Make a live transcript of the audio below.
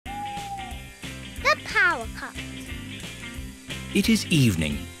power cut. It is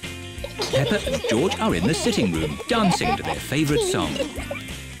evening. Peppa and George are in the sitting room, dancing to their favourite song.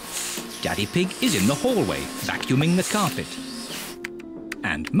 Daddy Pig is in the hallway, vacuuming the carpet.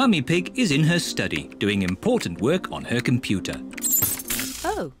 And Mummy Pig is in her study, doing important work on her computer.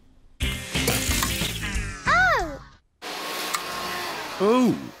 Oh. Oh!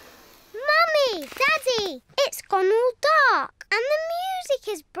 Oh! Mummy! Daddy! It's gone all dark and the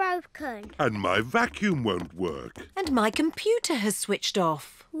music is broken. And my vacuum won't work. And my computer has switched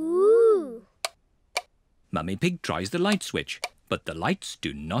off. Ooh! Mummy Pig tries the light switch, but the lights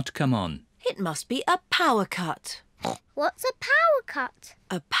do not come on. It must be a power cut. What's a power cut?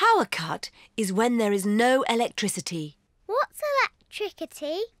 A power cut is when there is no electricity. What's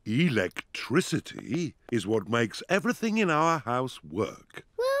electricity? Electricity is what makes everything in our house work.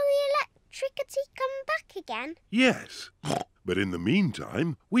 Will the electricity come back again? Yes, but in the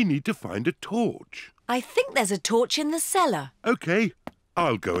meantime, we need to find a torch. I think there's a torch in the cellar. OK,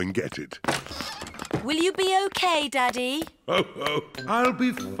 I'll go and get it. Will you be okay, Daddy? Oh, I'll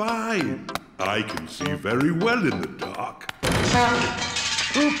be fine. I can see very well in the dark.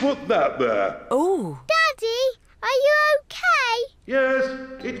 Who put that there? Oh. Daddy, are you okay? Yes,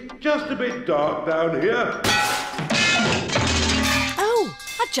 it's just a bit dark down here. Oh,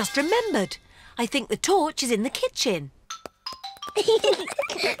 I've just remembered. I think the torch is in the kitchen.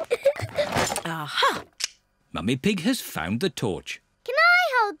 Aha! Mummy Pig has found the torch. Can I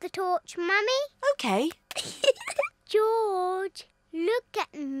hold the torch, Mummy? OK. George, look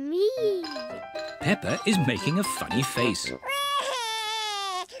at me. Peppa is making a funny face. Don't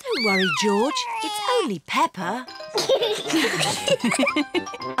worry, George. It's only Peppa.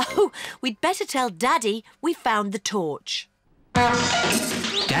 Oh, we'd better tell Daddy we found the torch.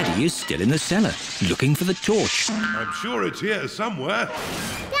 Daddy is still in the cellar, looking for the torch. I'm sure it's here somewhere.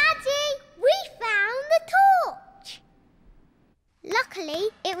 Daddy, we found the torch. Luckily,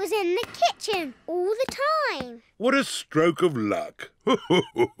 it was in the kitchen all the time. What a stroke of luck.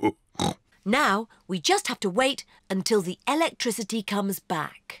 Now we just have to wait until the electricity comes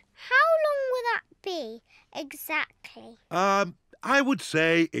back. How long will that be, exactly? I would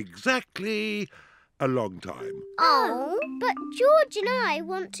say exactly a long time. Oh, but George and I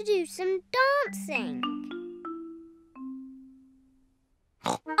want to do some dancing.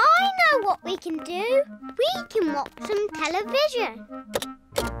 I know what we can do. We can watch some television.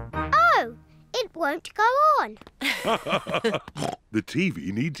 Oh, it won't go on. The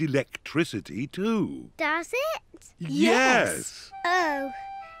TV needs electricity too. Does it? Yes. Oh,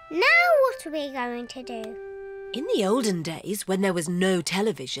 now what are we going to do? In the olden days, when there was no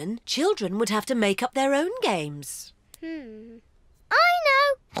television, children would have to make up their own games. I know.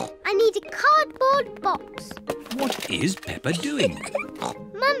 I need a cardboard box. What is Peppa doing?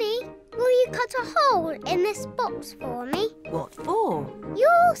 Mummy, will you cut a hole in this box for me? What for?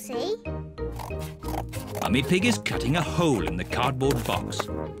 You'll see. Mummy Pig is cutting a hole in the cardboard box.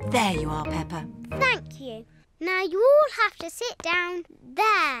 There you are, Peppa. Thank you. Now you all have to sit down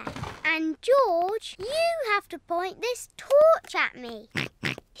there. And George, you have to point this torch at me.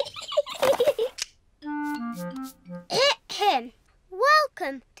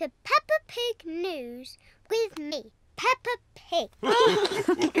 Welcome to Peppa Pig News with me, Peppa Pig.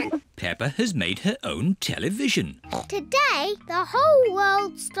 Peppa has made her own television. Today, the whole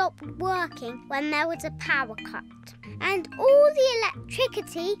world stopped working when there was a power cut. And all the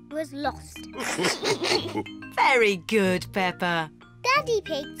electricity was lost. Very good, Peppa. Daddy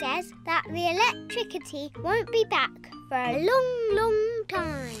Pig says that the electricity won't be back for a long, long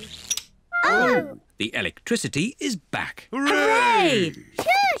time. Oh! The electricity is back. Hooray!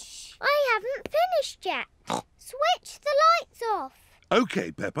 Shush! I haven't finished yet. Switch the lights off.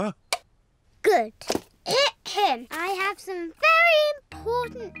 OK, Peppa. Good. I have some very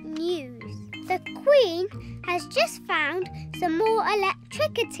important news. The Queen has just found some more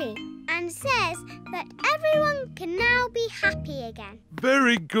electricity and says that everyone can now be happy again.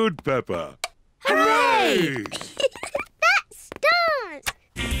 Very good, Peppa. Hooray! Let's dance!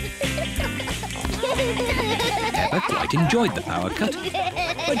 Peppa quite enjoyed the power cut,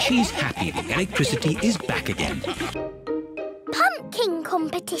 but she's happy the electricity is back again. Pumpkin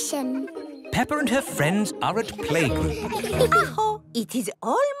competition. Peppa and her friends are at playgroup. Oh, it is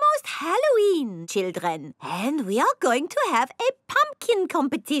almost Halloween, children, and we are going to have a pumpkin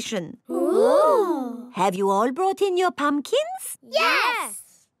competition. Ooh! Have you all brought in your pumpkins?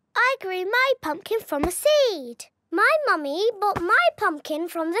 Yes! I grew my pumpkin from a seed. My mummy bought my pumpkin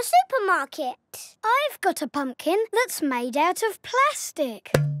from the supermarket. I've got a pumpkin that's made out of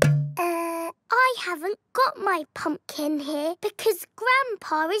plastic. I haven't got my pumpkin here because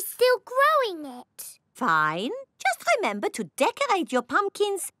Grandpa is still growing it. fine. Just remember to decorate your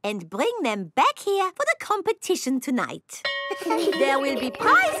pumpkins and bring them back here for the competition tonight. There will be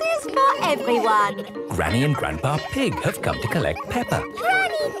prizes for everyone. Granny and Grandpa Pig have come to collect Peppa.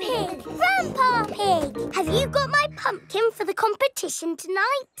 Granny Pig! Grandpa Pig! Have you got my pumpkin for the competition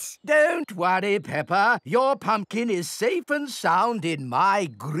tonight? Don't worry, Peppa. Your pumpkin is safe and sound in my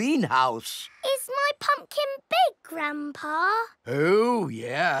greenhouse. Is my pumpkin big, Grandpa? Oh,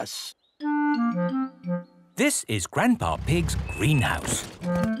 yes. This is Grandpa Pig's greenhouse.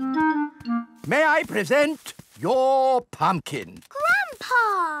 May I present your pumpkin?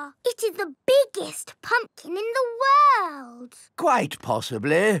 Grandpa! It is the biggest pumpkin in the world. Quite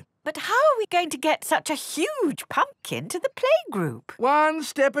possibly. But how are we going to get such a huge pumpkin to the playgroup? One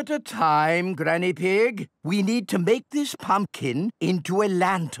step at a time, Granny Pig. We need to make this pumpkin into a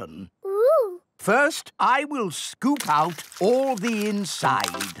lantern. Ooh! First, I will scoop out all the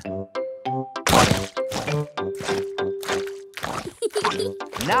inside.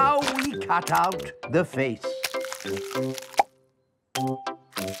 Now we cut out the face.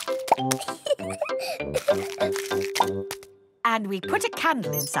 And we put a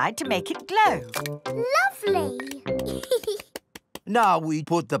candle inside to make it glow. Lovely! Now we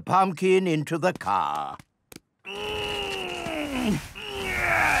put the pumpkin into the car. The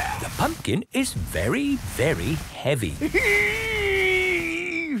pumpkin is very, very heavy.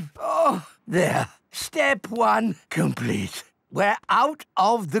 Oh, there. Step one complete. We're out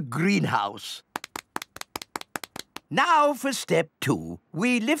of the greenhouse. Now for step two.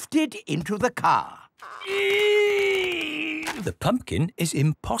 We lift it into the car. The pumpkin is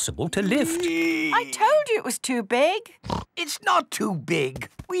impossible to lift. I told you it was too big. It's not too big.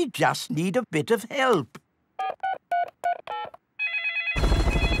 We just need a bit of help.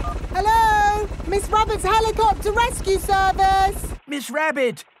 Hello? Miss Rabbit's helicopter rescue service. Miss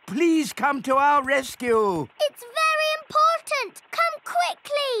Rabbit, please come to our rescue. It's very important. Come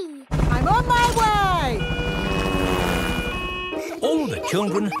quickly. I'm on my way. All the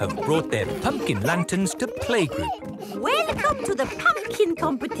children have brought their pumpkin lanterns to playgroup. Welcome to the pumpkin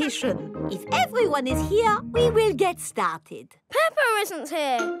competition. If everyone is here, we will get started. Peppa isn't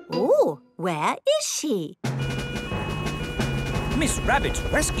here. Oh, where is she? Miss Rabbit's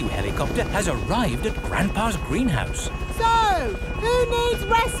rescue helicopter has arrived at Grandpa's greenhouse. So, who needs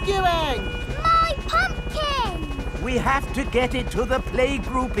rescuing? My pumpkin! We have to get it to the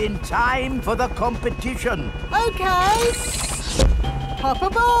playgroup in time for the competition. OK. Hop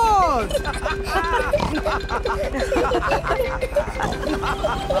aboard.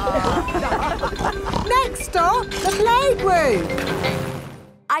 Next stop, the playgroup.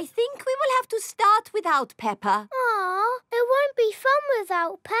 I think we will have to start without Peppa. Aw, it won't be fun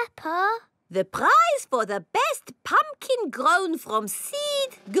without Peppa. The prize for the best pumpkin grown from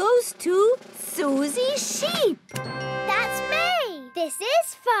seed goes to Susie Sheep. That's me. This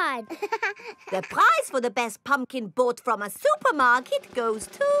is fun. The prize for the best pumpkin bought from a supermarket goes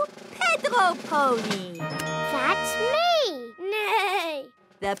to Pedro Pony. That's me. Nay.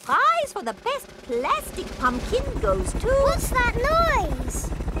 The prize for the best plastic pumpkin goes to... What's that noise?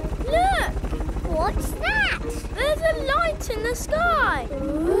 Look! What's that? There's a light in the sky.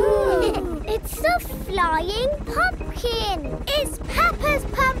 Ooh. It's a flying pumpkin. It's Peppa's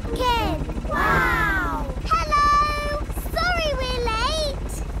pumpkin. Wow! Hello! Sorry we're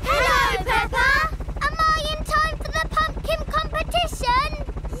late. Hello, Peppa. Am I in time for the pumpkin competition?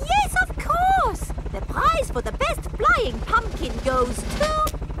 Yes, of course! The prize for the best flying pumpkin goes to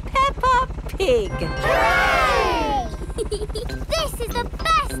Peppa Pig. Hooray! This is the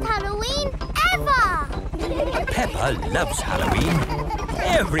best Halloween ever! Peppa loves Halloween.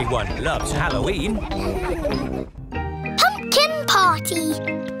 Everyone loves Halloween. Pumpkin party!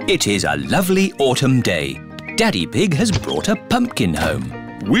 It is a lovely autumn day. Daddy Pig has brought a pumpkin home.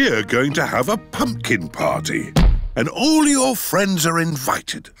 We're going to have a pumpkin party. And all your friends are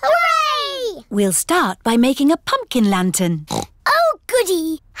invited. Hooray! We'll start by making a pumpkin lantern. Oh,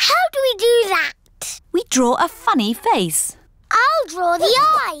 goody! How do we do that? We draw a funny face. I'll draw the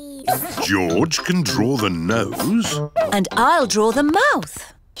eyes. George can draw the nose. And I'll draw the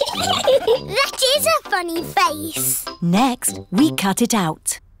mouth. That is a funny face. Next, we cut it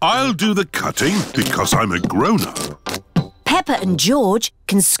out. I'll do the cutting because I'm a grown-up. Peppa and George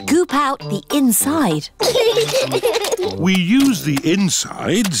can scoop out the inside. We use the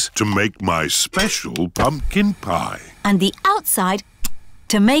insides to make my special pumpkin pie. And the outside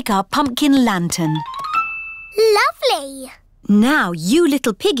to make our pumpkin lantern. Lovely. Now you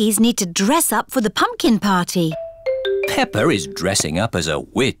little piggies need to dress up for the pumpkin party. Peppa is dressing up as a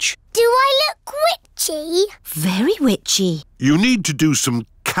witch. Do I look witchy? Very witchy. You need to do some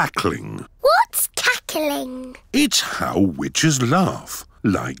cackling. What's cackling? cackling? It's how witches laugh,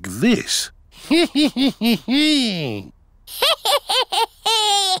 like this.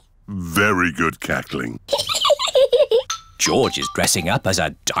 Very good cackling. George is dressing up as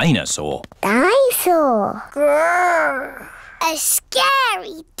a dinosaur. Dinosaur. Grrr. A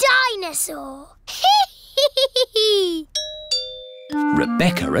scary dinosaur.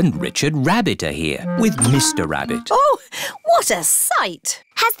 Rebecca and Richard Rabbit are here with Mr. Rabbit. Oh, what a sight!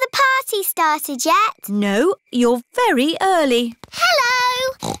 Has the party started yet? No, you're very early.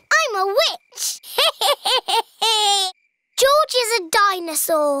 Hello, I'm a witch. George is a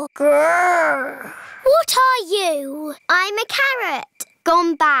dinosaur. Grrr. What are you? I'm a carrot,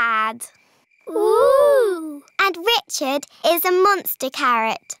 gone bad. Ooh. And Richard is a monster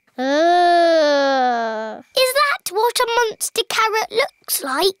carrot. Is that what a monster carrot looks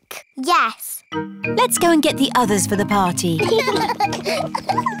like? Yes. Let's go and get the others for the party.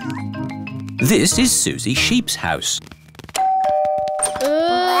 This is Susie Sheep's house.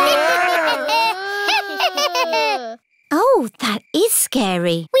 Oh, that is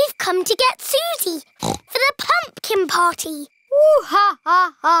scary. We've come to get Susie for the pumpkin party. Ooh, ha,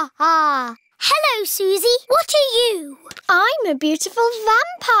 ha, ha, ha. Hello, Susie. What are you? I'm a beautiful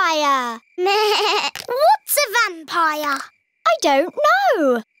vampire. What's a vampire? I don't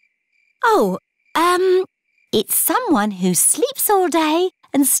know. Oh, it's someone who sleeps all day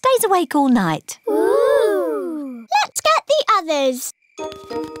and stays awake all night. Ooh. Let's get the others.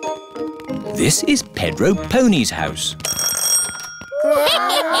 This is Pedro Pony's house.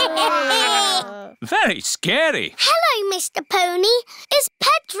 Very scary. Hello, Mr. Pony. Is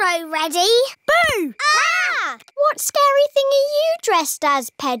Pedro ready? Boo! Ah! What scary thing are you dressed as,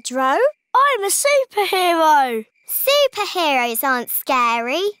 Pedro? I'm a superhero. Superheroes aren't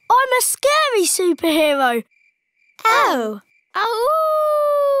scary. I'm a scary superhero. Oh.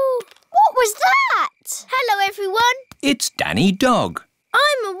 Oh! What was that? Hello, everyone. It's Danny Dog.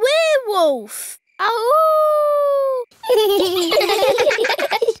 I'm a werewolf. Oh!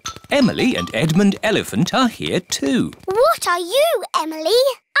 Emily and Edmund Elephant are here too. What are you, Emily?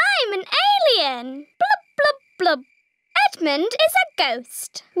 I'm an alien. Blub, blub, blub. Edmund is a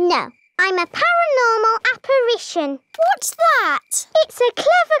ghost. No, I'm a paranormal apparition. What's that? It's a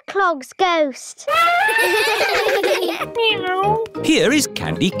Clever Clogs ghost. Here is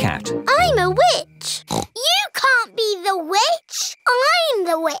Candy Cat. I'm a witch. You can't be the witch. I'm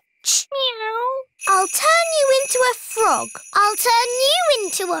the witch. Meow. I'll turn you into a frog. I'll turn you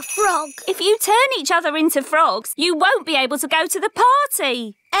into a frog. If you turn each other into frogs, you won't be able to go to the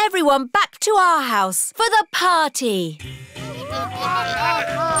party. Everyone back to our house for the party.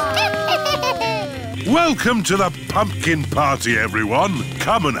 Welcome to the pumpkin party, everyone.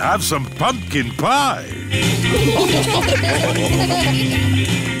 Come and have some pumpkin pie.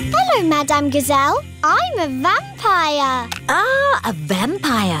 Hello, Madame Gazelle. I'm a vampire. Ah, a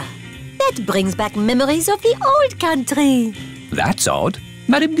vampire. That brings back memories of the old country. That's odd.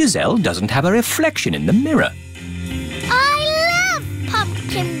 Madame Gazelle doesn't have a reflection in the mirror. I love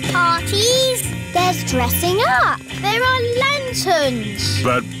pumpkin parties. There's dressing up. There are lanterns.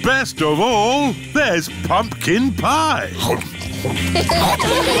 But best of all, there's pumpkin pie.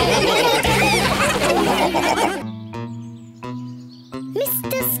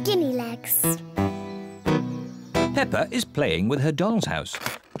 Mr. Skinnylegs. Peppa is playing with her doll's house.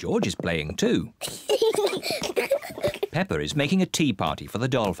 George is playing too. Peppa is making a tea party for the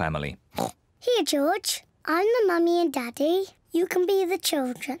doll family. Here, George. I'm the mummy and daddy. You can be the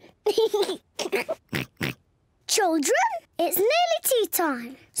children. Children, it's nearly tea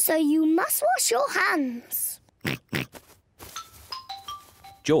time, so you must wash your hands.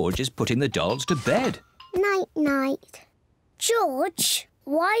 George is putting the dolls to bed. Night-night. George,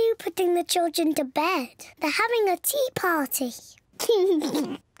 why are you putting the children to bed? They're having a tea party.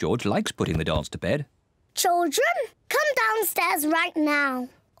 George likes putting the dolls to bed. Children, come downstairs right now,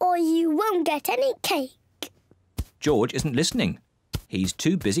 or you won't get any cake. George isn't listening. He's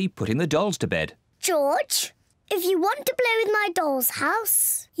too busy putting the dolls to bed. George, if you want to play with my doll's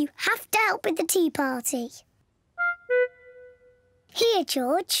house, you have to help with the tea party. Here,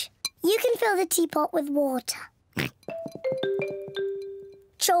 George, you can fill the teapot with water.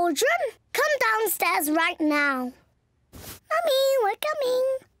 Children, come downstairs right now. Mummy, we're coming.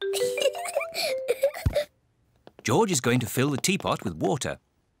 George is going to fill the teapot with water.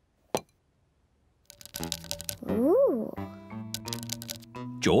 Ooh.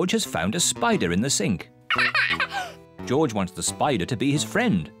 George has found a spider in the sink. George wants the spider to be his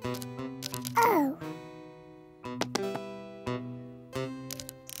friend. Oh.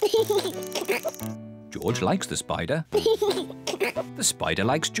 George likes the spider. The spider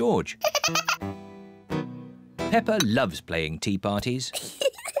likes George. Peppa loves playing tea parties.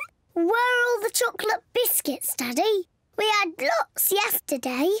 Where are all the chocolate biscuits, Daddy? We had lots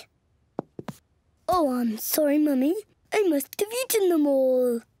yesterday. Oh, I'm sorry, Mummy. I must have eaten them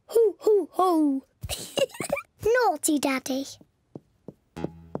all. Ho, ho, ho. Naughty Daddy.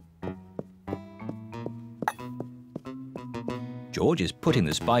 George is putting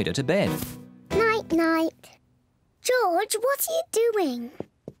the spider to bed. Night, night. George, what are you doing?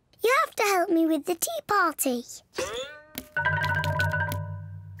 You have to help me with the tea party.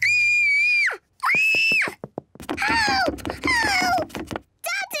 Help! Help!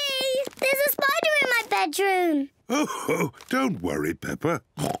 Daddy! There's a spider in my bedroom. Oh, don't worry, Peppa.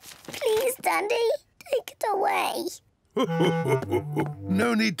 Please, Daddy, take it away.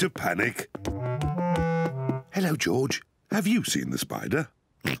 No need to panic. Hello, George. Have you seen the spider?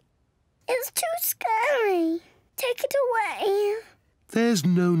 It's too scary. Take it away. There's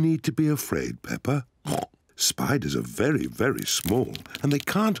no need to be afraid, Peppa. Spiders are very, very small and they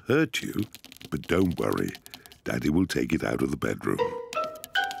can't hurt you. But don't worry. Daddy will take it out of the bedroom.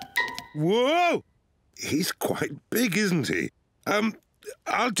 Whoa! He's quite big, isn't he?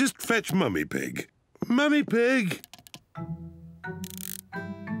 I'll just fetch Mummy Pig. Mummy Pig!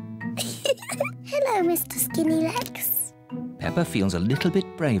 Hello, Mr. Skinny Legs. Peppa feels a little bit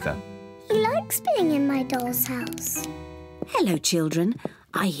braver. He likes being in my doll's house. Hello, children.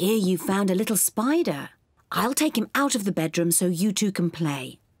 I hear you found a little spider. I'll take him out of the bedroom so you two can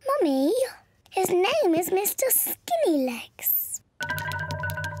play. Mummy, his name is Mr. Skinny Legs.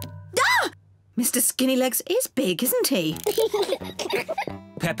 Ah! Mr. Skinnylegs is big, isn't he?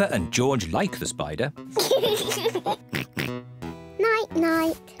 Peppa and George like the spider. Night,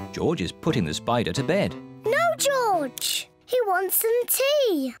 night. George is putting the spider to bed. No, George. He wants some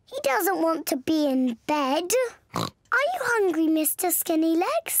tea. He doesn't want to be in bed. Are you hungry, Mr. Skinny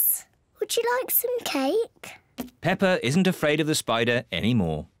Legs? Would you like some cake? Peppa isn't afraid of the spider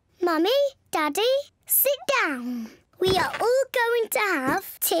anymore. Mummy, Daddy, sit down. We are all going to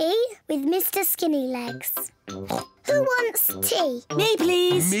have tea with Mr. Skinny Legs. Who wants tea? Me,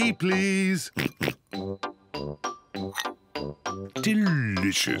 please. Me, please.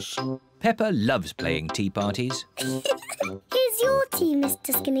 Delicious. Peppa loves playing tea parties. Here's your tea,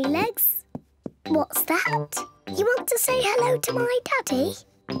 Mr. Skinny Legs. What's that? You want to say hello to my daddy?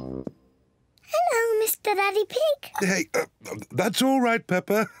 Hello, Mr. Daddy Pig. Hey, that's all right,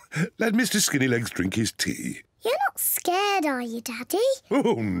 Peppa. Let Mr. Skinnylegs drink his tea. You're not scared, are you, Daddy?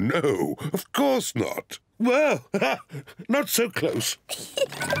 Oh, no, of course not. Well, not so close.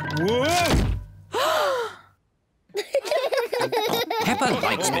 Whoa! Peppa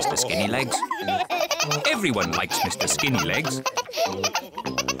likes Mr. Skinnylegs. Everyone likes Mr. Skinnylegs.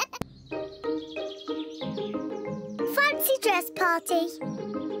 Fancy dress party.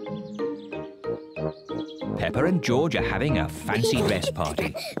 Peppa and George are having a fancy dress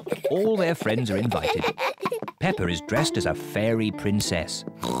party. All their friends are invited. Peppa is dressed as a fairy princess.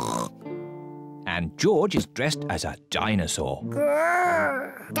 And George is dressed as a dinosaur.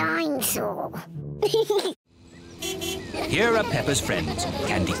 Grrr, dinosaur. Here are Peppa's friends.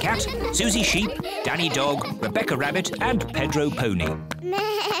 Candy Cat, Susie Sheep, Danny Dog, Rebecca Rabbit and Pedro Pony.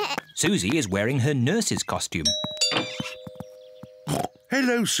 Susie is wearing her nurse's costume.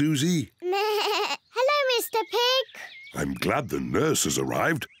 Hello, Susie. Hello, Mr. Pig. I'm glad the nurse has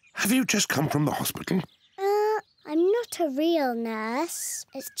arrived. Have you just come from the hospital? I'm not a real nurse.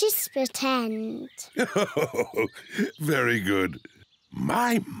 It's just pretend. Oh, very good.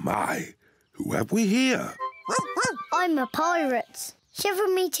 My. Who have we here? I'm a pirate. Shiver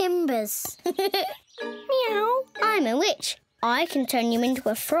me timbers. Meow. I'm a witch. I can turn you into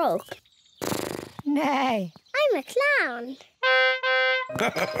a frog. Nay. I'm a clown.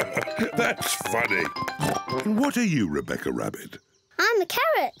 That's funny. And what are you, Rebecca Rabbit? I'm a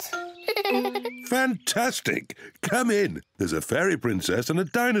carrot. Fantastic. Come in. There's a fairy princess and a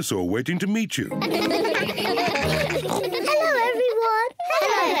dinosaur waiting to meet you. Hello, everyone.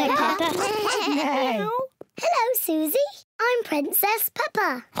 Hello, Peppa. Nay. Hello, Susie. I'm Princess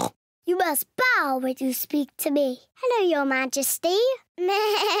Peppa. You must bow when you speak to me. Hello, Your Majesty.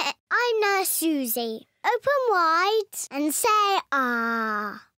 I'm Nurse Susie. Open wide and say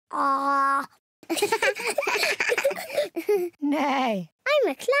ah. Ah. Nay. I'm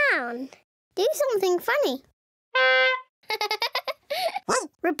a clown. Do something funny.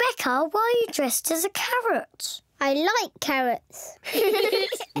 Rebecca, why are you dressed as a carrot? I like carrots.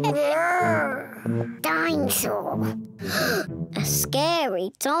 Dinosaur. A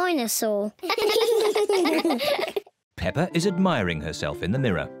scary dinosaur. Peppa is admiring herself in the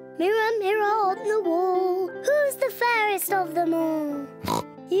mirror. Mirror, mirror on the wall, who's the fairest of them all?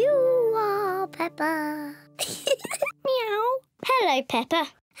 You are Peppa Peppa. Meow. Hello, Peppa.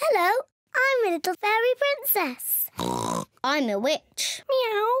 Hello, I'm a little fairy princess. I'm a witch.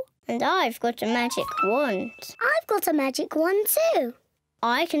 Meow. And I've got a magic wand. I've got a magic wand too.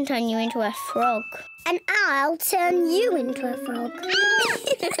 I can turn you into a frog. And I'll turn you into a frog.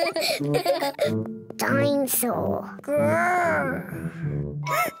 Dinosaur.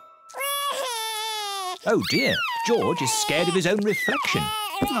 Oh dear, George is scared of his own reflection.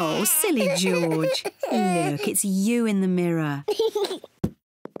 Oh, silly George. Look, it's you in the mirror.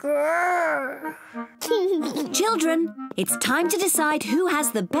 Children, it's time to decide who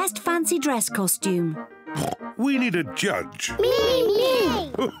has the best fancy dress costume. We need a judge.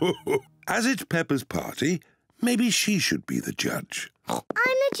 Me! As it's Peppa's party, maybe she should be the judge. I'm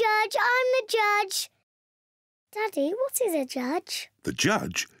the judge. Daddy, what is a judge? The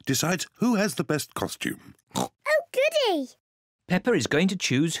judge decides who has the best costume. Oh, goody! Peppa is going to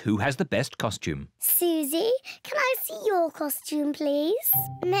choose who has the best costume. Susie, can I see your costume, please?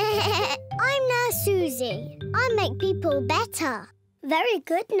 I'm Nurse Susie. I make people better. Very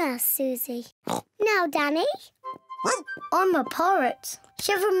good, Nurse Susie. Now, Danny. I'm a pirate.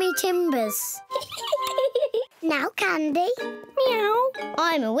 Shiver me timbers. Now, Candy. Meow.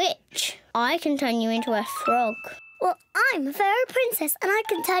 I'm a witch. I can turn you into a frog. Well, I'm a fairy princess and I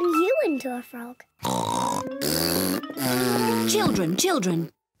can turn you into a frog.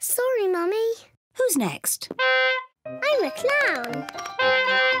 Children. Sorry, Mummy. Who's next? I'm a clown.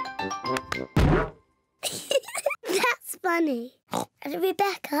 That's funny. And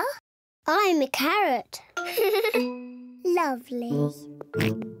Rebecca? I'm a carrot. Lovely.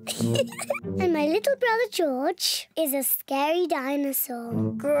 And my little brother George is a scary dinosaur.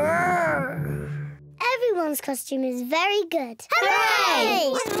 Grrr. Everyone's costume is very good.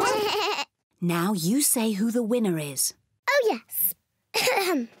 Hooray! Now you say who the winner is. Oh, yes.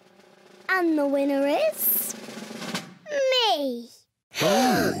 And the winner is... me.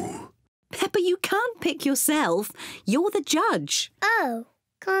 Oh. Peppa, you can't pick yourself. You're the judge. Oh,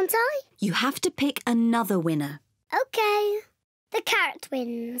 can't I? You have to pick another winner. OK. The carrot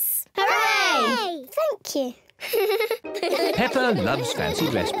wins. Hooray! Thank you. Peppa loves fancy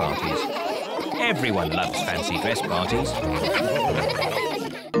dress parties. Everyone loves fancy dress parties.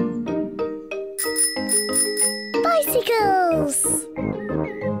 Bicycles!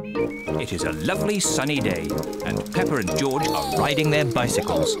 It is a lovely sunny day and Peppa and George are riding their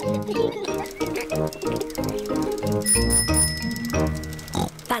bicycles.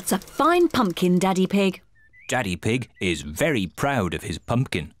 That's a fine pumpkin, Daddy Pig. Daddy Pig is very proud of his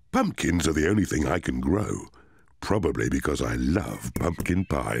pumpkin. Pumpkins are the only thing I can grow. Probably because I love pumpkin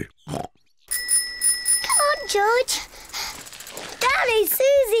pie. Come on, George. Danny,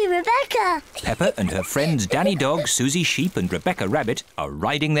 Susie, Rebecca. Peppa and her friends Danny Dog, Susie Sheep and Rebecca Rabbit are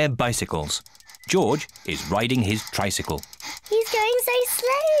riding their bicycles. George is riding his tricycle. He's going so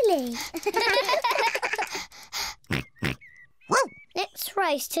slowly. Let's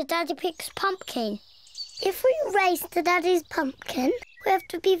race to Daddy Pig's pumpkin. If we race to Daddy's pumpkin, we have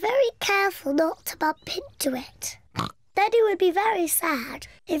to be very careful not to bump into it. Daddy would be very sad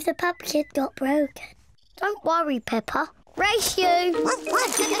if the pumpkin got broken. Don't worry, Peppa. Race you!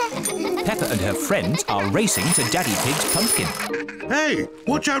 Peppa and her friends are racing to Daddy Pig's pumpkin. Hey,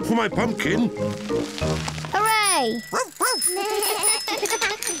 watch out for my pumpkin. Hooray!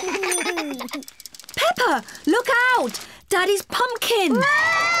 Peppa, look out! Daddy's pumpkin!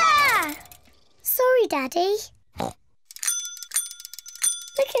 Ah! Sorry, Daddy. Look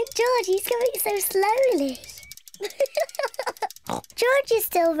at George, he's going so slowly. George is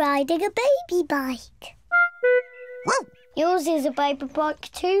still riding a baby bike. Yours is a baby bike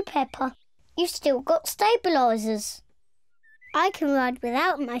too, Peppa. You've still got stabilisers. I can ride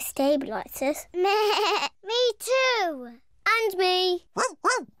without my stabilisers. Me too. And me.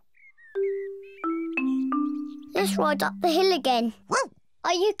 Let's ride up the hill again.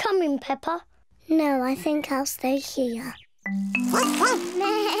 Are you coming, Peppa? No, I think I'll stay here. See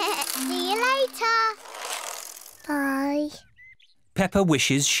you later. Bye. Peppa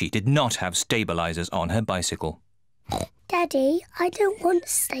wishes she did not have stabilisers on her bicycle. Daddy, I don't want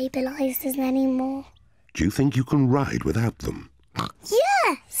stabilisers anymore. Do you think you can ride without them?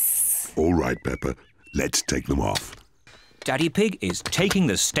 Yes! All right, Peppa. Let's take them off. Daddy Pig is taking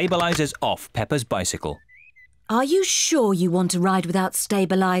the stabilisers off Peppa's bicycle. Are you sure you want to ride without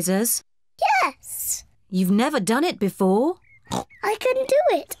stabilisers? Yes! You've never done it before. I can do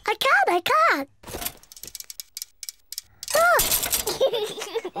it. I can.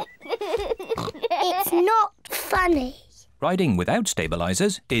 It's not funny. Riding without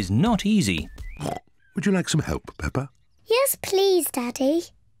stabilisers is not easy. Would you like some help, Peppa? Yes, please, Daddy.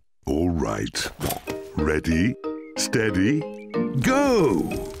 All right. Ready, steady, go!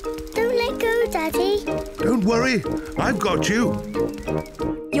 Don't let go, Daddy. Don't worry, I've got you.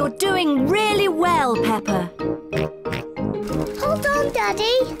 You're doing really well, Peppa. Hold on,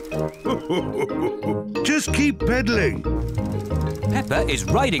 Daddy. Just keep pedaling. Peppa is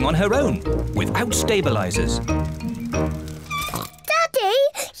riding on her own, without stabilisers. Daddy,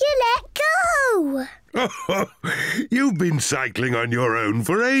 you let go. You've been cycling on your own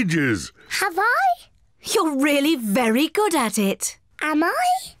for ages. Have I? You're really very good at it. Am I?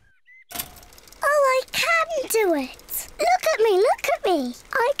 Oh, I can do it. Look at me, look at me.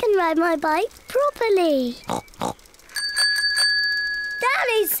 I can ride my bike properly.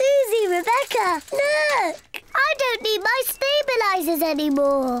 Daddy, Susie, Rebecca, look. I don't need my stabilisers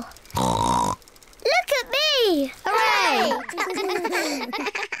anymore. Look at me. Hooray!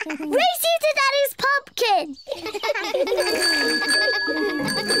 Race you to Daddy's pumpkin.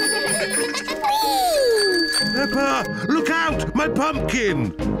 Peppa, look out! My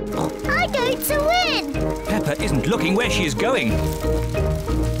pumpkin! I'm going to win. Peppa isn't looking where she is going.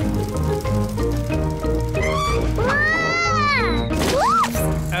 Whoops!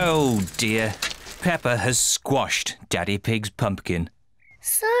 Oh dear. Peppa has squashed Daddy Pig's pumpkin.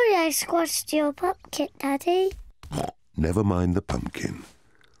 Sorry I squashed your pumpkin, Daddy. Never mind the pumpkin.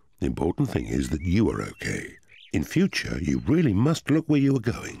 The important thing is that you are okay. In future, you really must look where you are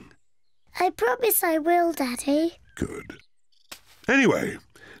going. I promise I will, Daddy. Good. Anyway,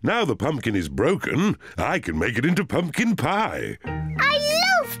 now the pumpkin is broken, I can make it into pumpkin pie. I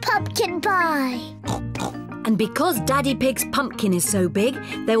love pumpkin pie. And because Daddy Pig's pumpkin is so big,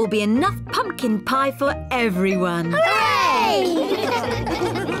 there will be enough pumpkin pie for everyone. Hooray!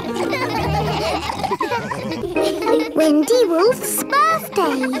 Wendy Wolf's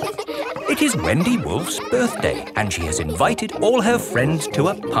birthday. It is Wendy Wolf's birthday, and she has invited all her friends to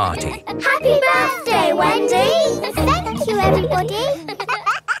a party. Happy birthday, Wendy! Thank you, everybody.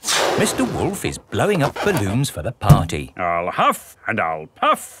 Mr. Wolf is blowing up balloons for the party. I'll huff and I'll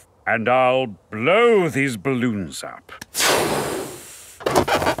puff and I'll blow these balloons up.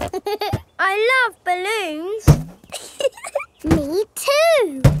 I love balloons. Me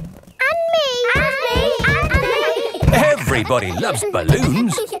too. And me. And me. And me. Everybody loves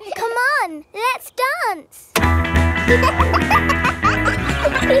balloons. Come on, let's dance.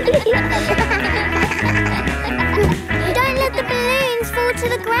 Don't let the balloons fall to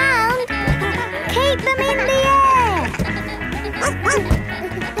the ground. Keep them in the air.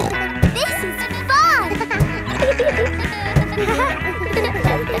 This is fun.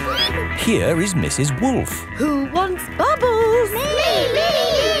 Here is Mrs. Wolf. Who wants bubbles? Me.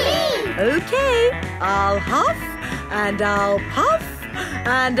 OK, I'll huff and I'll puff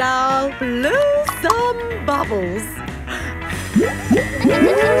and I'll blow some bubbles.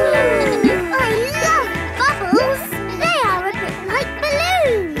 I love bubbles. They are a bit like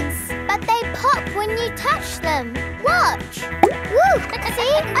balloons, but they pop when you touch them. Watch. Woo!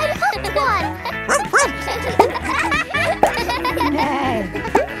 See, I popped one.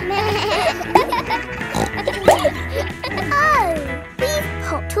 Oh, we've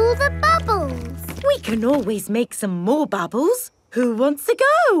popped all the bubbles. We can always make some more bubbles. Who wants to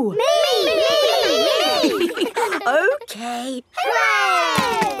go? Me! OK.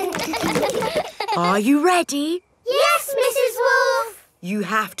 Hooray! Are you ready? Yes, Mrs. Wolf. You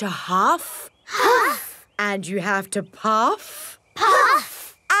have to huff. Huff. And you have to puff.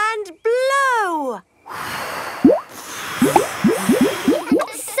 Puff. And blow.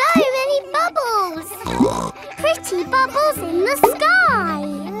 So many bubbles. Pretty bubbles in the sky.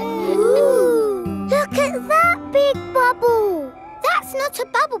 Ooh. Look at that big bubble. That's not a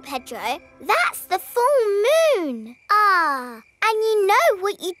bubble, Pedro. That's the full moon. Ah, and you know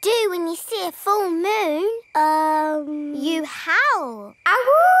what you do when you see a full moon? You howl.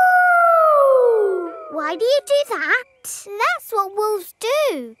 Ahoo! Why do you do that? That's what wolves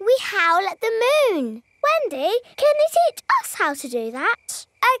do. We howl at the moon. Wendy, can you teach us how to do that?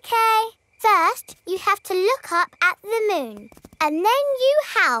 OK. First, you have to look up at the moon. And then you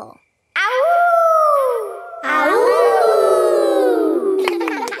howl. Ahoo! Ahoo!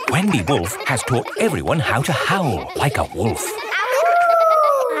 Wendy Wolf has taught everyone how to howl like a wolf.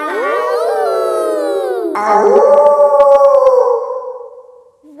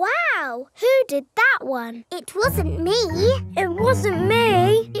 Wow, who did that one? It wasn't me. It wasn't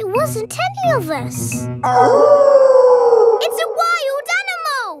me. It wasn't any of us. It's a wild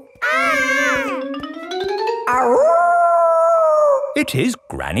animal. It is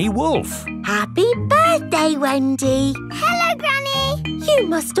Granny Wolf. Happy birthday, Wendy. Hello, Granny. You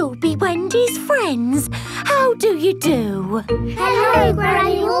must all be Wendy's friends. How do you do? Hello,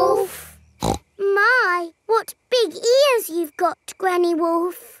 Granny Wolf. big ears you've got, Granny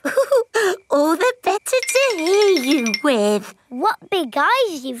Wolf. All the better to hear you with. What big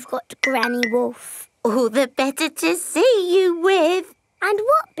eyes you've got, Granny Wolf. All the better to see you with. And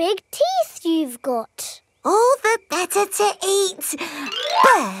what big teeth you've got. All the better to eat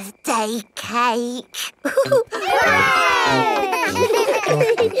birthday cake.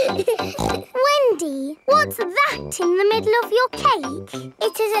 Wendy, what's that in the middle of your cake?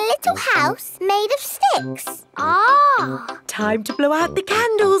 It is a little house made of sticks. Ah! Time to blow out the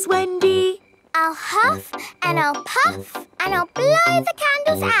candles, Wendy. I'll huff and I'll puff and I'll blow the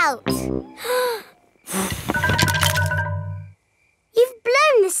candles out. You've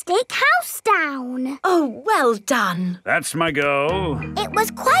blown the stick house down. Oh, well done. That's my goal. It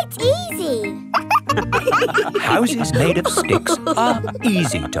was quite easy. Houses made of sticks are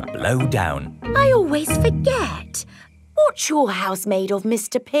easy to blow down. I always forget. What's your house made of,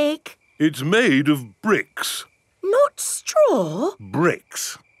 Mr. Pig? It's made of bricks. Not straw?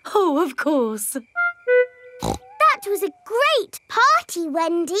 Bricks. Oh, of course. That was a great party,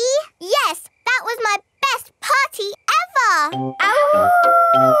 Wendy. Yes, that was my best party ever.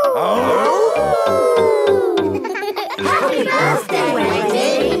 Happy birthday,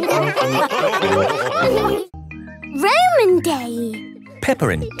 Wendy. Roman Day. Peppa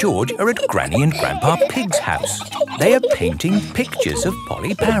and George are at Granny and Grandpa Pig's house. They are painting pictures of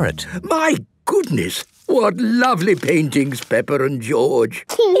Polly Parrot. My goodness, what lovely paintings, Peppa and George.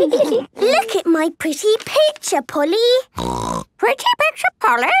 Look at my pretty picture, Polly. Pretty picture,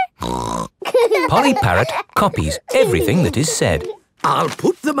 Polly. Polly Parrot copies everything that is said. I'll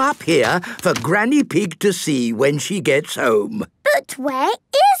put them up here for Granny Pig to see when she gets home. But where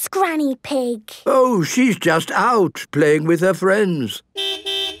is Granny Pig? Oh, she's just out playing with her friends.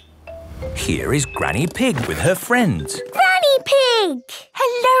 Here is Granny Pig with her friends. Granny Pig!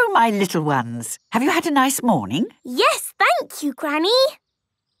 Hello, my little ones. Have you had a nice morning? Yes, thank you, Granny.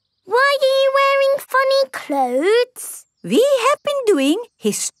 Why are you wearing funny clothes? We have been doing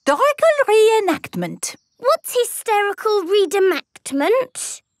historical reenactment. What's hysterical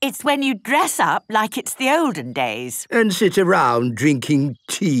reenactment? It's when you dress up like it's the olden days. And sit around drinking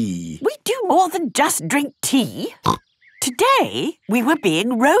tea. We do more than just drink tea. Today, we were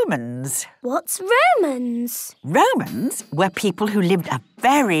being Romans. What's Romans? Romans were people who lived a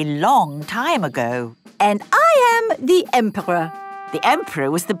very long time ago. And I am the Emperor. The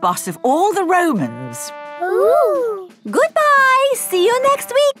Emperor was the boss of all the Romans. Ooh! Goodbye! See you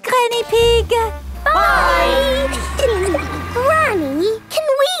next week, Granny Pig! Bye! Granny, can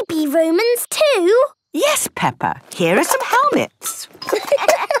we be Romans too? Yes, Peppa. Here are some helmets.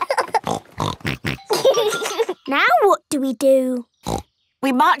 Now what do we do?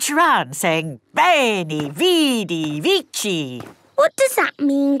 We march around saying, Veni, Vidi, Vici. What does that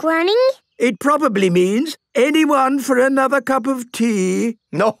mean, Granny? It probably means anyone for another cup of tea.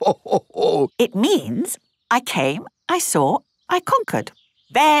 No. It means I came, I saw, I conquered.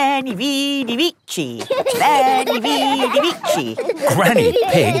 Veni, Vidi, Vici. Veni, Vidi, Vici. Granny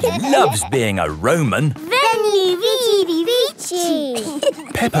Pig loves being a Roman. Veni, Vidi, Vici.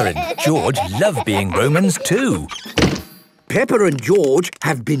 Peppa and George love being Romans too. Peppa and George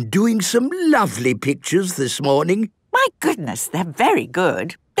have been doing some lovely pictures this morning. My goodness, they're very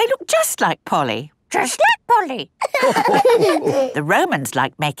good. They look just like Polly. Just like Polly. The Romans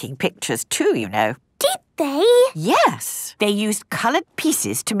liked making pictures too, you know. Did they? Yes. They used coloured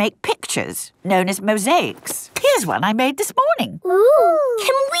pieces to make pictures, known as mosaics. Here's one I made this morning. Ooh!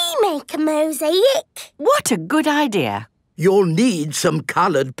 Can we make a mosaic? What a good idea. You'll need some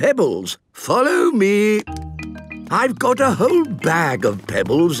coloured pebbles. Follow me. I've got a whole bag of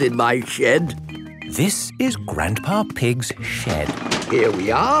pebbles in my shed. This is Grandpa Pig's shed. Here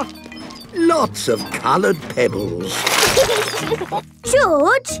we are. Lots of coloured pebbles.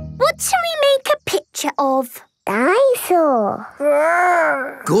 George, what shall we make a picture of? Dinosaur.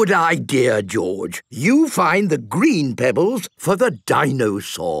 Good idea, George. You find the green pebbles for the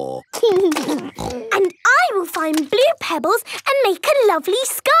dinosaur. And I will find blue pebbles and make a lovely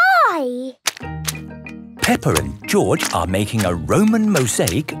sky. Peppa and George are making a Roman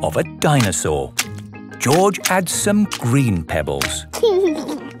mosaic of a dinosaur. George adds some green pebbles.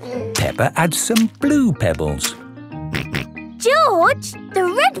 Peppa adds some blue pebbles. George, the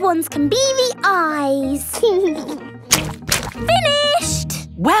red ones can be the eyes. Finished!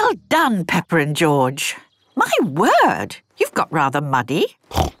 Well done, Peppa and George. My word, you've got rather muddy.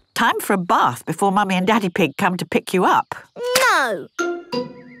 Time for a bath before Mummy and Daddy Pig come to pick you up. No.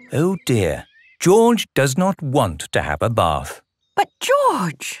 Oh dear, George does not want to have a bath. But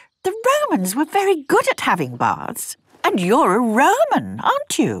George, the Romans were very good at having baths. And you're a Roman,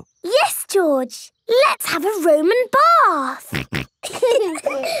 aren't you? Yes, George. Let's have a Roman bath.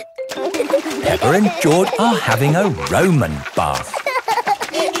 Peppa and George are having a Roman bath.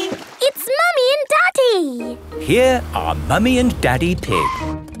 It's Mummy and Daddy. Here are Mummy and Daddy Pig.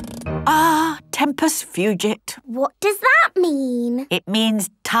 Ah, tempus fugit. What does that mean? It means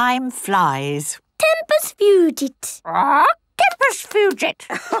time flies. Tempus fugit. Tempus fugit.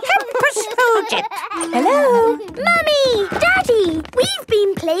 Tempus fugit. Hello? Mummy, Daddy, we've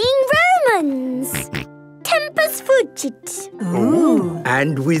been playing Romans. Tempus fugit. Ooh.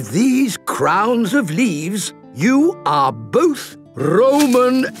 And with these crowns of leaves, you are both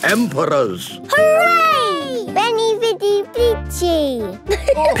Roman emperors. Hooray! Benny Viddy Vici.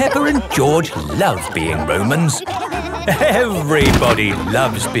 Peppa and George love being Romans. Everybody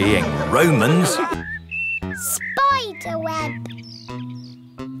loves being Romans. Spiderweb.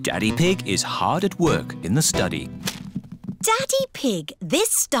 Daddy Pig is hard at work in the study. Daddy Pig,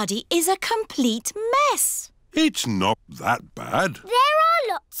 this study is a complete mess. It's not that bad. There are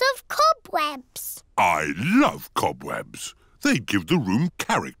lots of cobwebs. I love cobwebs. They give the room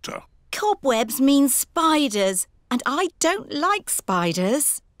character. Cobwebs mean spiders, and I don't like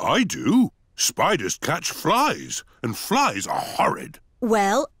spiders. I do. Spiders catch flies, and flies are horrid.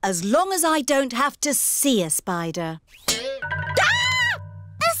 Well, as long as I don't have to see a spider. A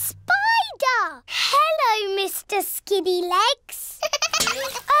spider! Hello, Mr. Skinny Legs.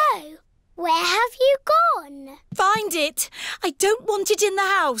 Oh, where have you gone? Find it. I don't want it in the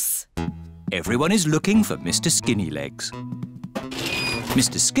house. Everyone is looking for Mr. Skinny Legs.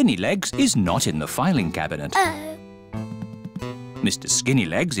 Mr. Skinny Legs is not in the filing cabinet. Oh. Mr. Skinny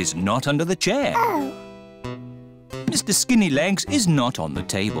Legs is not under the chair. Oh. Mr. Skinny Legs is not on the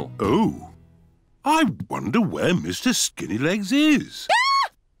table. Oh, I wonder where Mr. Skinny Legs is.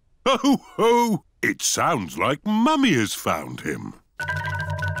 Ho, ho! It sounds like Mummy has found him.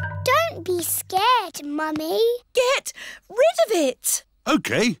 Don't be scared, Mummy. Get rid of it.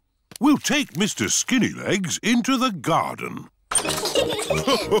 OK, we'll take Mr. Skinny Legs into the garden.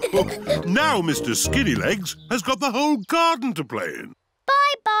 Now Mr. Skinny Legs has got the whole garden to play in.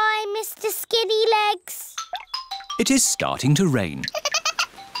 Bye-bye, Mr. Skinny Legs. It is starting to rain.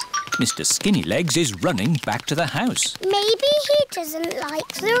 Mr. Skinny Legs is running back to the house. Maybe he doesn't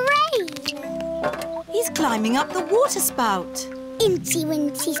like the rain. He's climbing up the water spout. Incy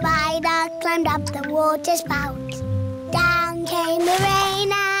Wincy Spider climbed up the water spout. Down came the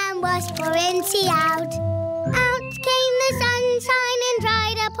rain and washed poor Incy out. Out came the sunshine and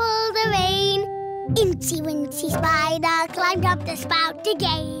dried up all the rain. Incy Wincy Spider climbed up the spout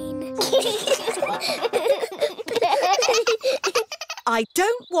again. I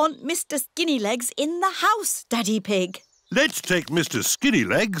don't want Mr. Skinny Legs in the house, Daddy Pig. Let's take Mr. Skinny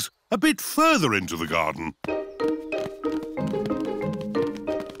Legs a bit further into the garden.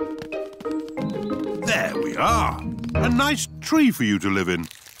 There we are. A nice tree for you to live in.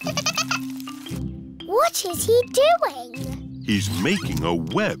 What is he doing? He's making a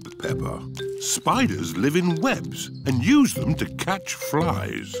web, Peppa. Spiders live in webs and use them to catch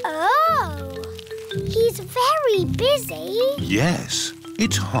flies. Oh, he's very busy. Yes,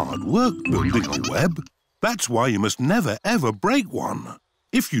 it's hard work building a web. That's why you must never, ever break one.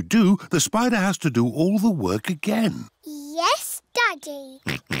 If you do, the spider has to do all the work again. Yes, Daddy.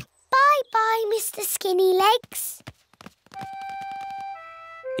 Bye-bye, Mr. Skinny Legs.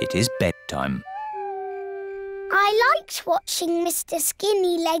 It is bedtime. I liked watching Mr.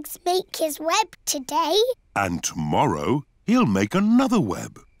 Skinny Legs make his web today. And tomorrow, he'll make another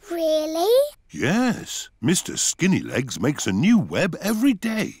web. Really? Yes, Mr. Skinny Legs makes a new web every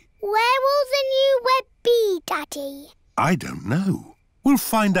day. Where will the new web be, Daddy? I don't know. We'll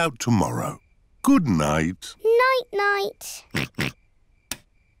find out tomorrow. Good night. Night-night.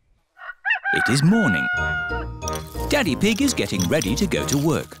 It is morning. Daddy Pig is getting ready to go to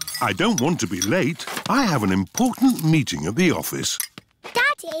work. I don't want to be late. I have an important meeting at the office.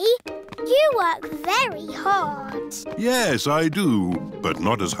 Daddy, you work very hard. Yes, I do, but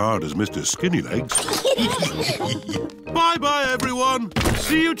not as hard as Mr. Skinny Legs. Bye-bye, everyone.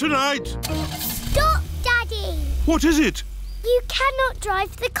 See you tonight. Stop, Daddy. What is it? You cannot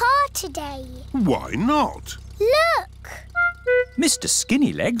drive the car today. Why not? Look. Mr.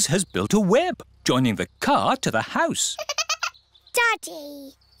 Skinny Legs has built a web, joining the car to the house.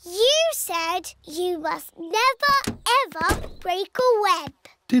 Daddy, you said you must never, ever break a web.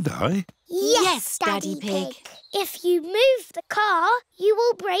 Did I? Yes, Daddy Pig. If you move the car, you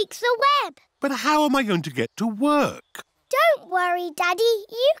will break the web. But how am I going to get to work? Don't worry, Daddy.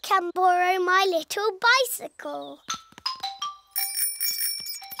 You can borrow my little bicycle.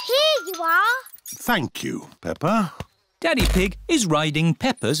 Here you are. Thank you, Peppa. Daddy Pig is riding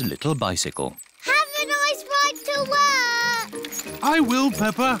Peppa's little bicycle. Have a nice ride to work. I will,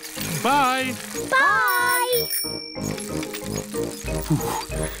 Peppa. Bye. Bye.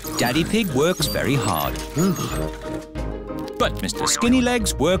 Daddy Pig works very hard. But Mr.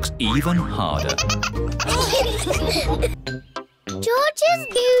 Skinnylegs works even harder. George's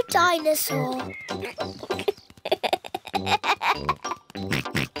new dinosaur.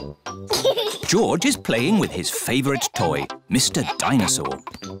 George is playing with his favourite toy, Mr. Dinosaur.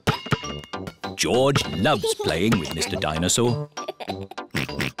 George loves playing with Mr. Dinosaur.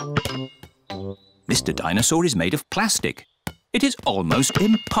 Mr. Dinosaur is made of plastic. It is almost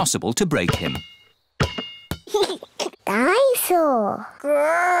impossible to break him. Dinosaur.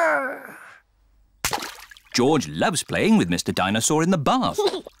 Grrr. George loves playing with Mr. Dinosaur in the bath.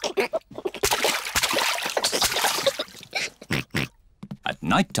 At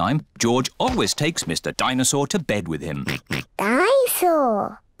night time, George always takes Mr. Dinosaur to bed with him.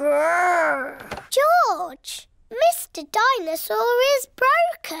 Dinosaur. Grrr. George, Mr. Dinosaur is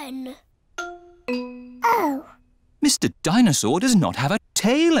broken. Oh. Mr. Dinosaur does not have a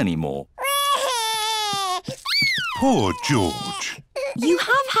tail anymore. Poor George. You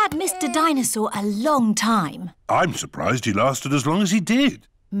have had Mr. Dinosaur a long time. I'm surprised he lasted as long as he did.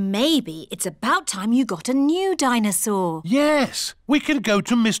 Maybe it's about time you got a new dinosaur. Yes, we can go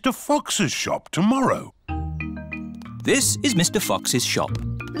to Mr. Fox's shop tomorrow. This is Mr. Fox's shop.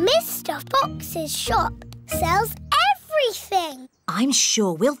 Mr. Fox's shop sells everything. I'm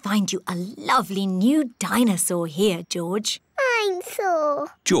sure we'll find you a lovely new dinosaur here, George. Dinosaur.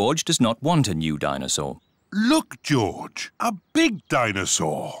 George does not want a new dinosaur. Look, George, a big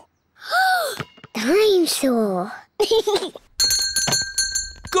dinosaur. Dinosaur.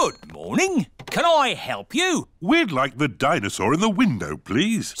 Good morning. Can I help you? We'd like the dinosaur in the window,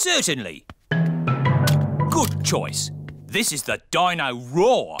 please. Certainly. Good choice. This is the Dino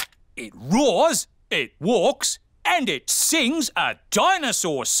Roar. It roars, it walks, and it sings a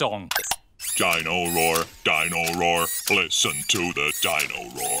dinosaur song. Dino roar, listen to the dino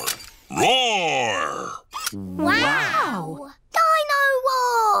roar. Roar! Wow! Dino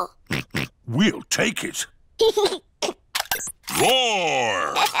Roar! We'll take it.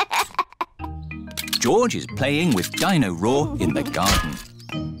 Roar! George is playing with Dino Roar in the garden.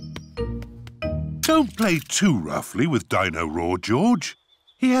 Don't play too roughly with Dino Roar, George.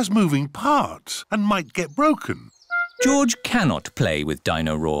 He has moving parts and might get broken. George cannot play with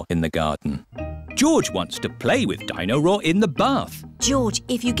Dino Roar in the garden. George wants to play with Dino Roar in the bath. George,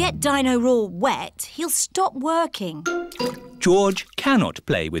 if you get Dino Roar wet, he'll stop working. George cannot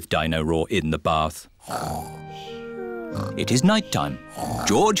play with Dino Roar in the bath. It is night time.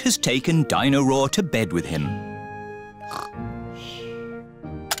 George has taken Dino Roar to bed with him.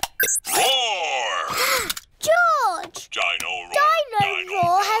 Roar! George! Dino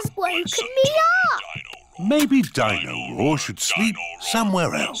Roar has woken me up. Maybe Dino Roar should sleep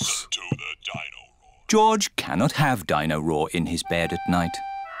somewhere else. George cannot have Dino Roar in his bed at night.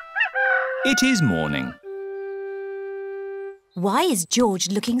 It is morning. Why is George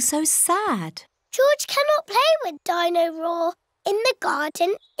looking so sad? George cannot play with Dino Roar in the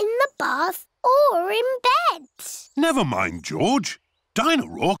garden, in the bath, or in bed. Never mind, George. Dino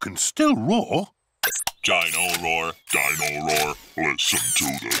Roar can still roar. Dino roar, listen to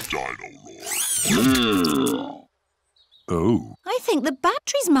the dino roar. Oh. I think the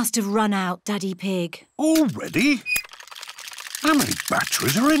batteries must have run out, Daddy Pig. Already? How many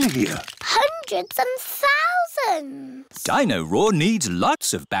batteries are in here? Hundreds and thousands. Dino Roar needs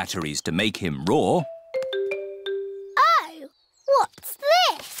lots of batteries to make him roar. Oh, what's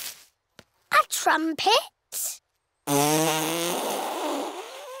this? A trumpet?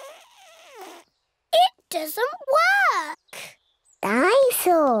 It doesn't work.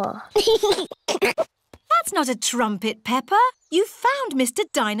 Dinosaur. That's not a trumpet, Peppa. You found Mr.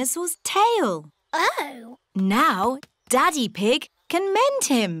 Dinosaur's tail. Oh. Now, Daddy Pig can mend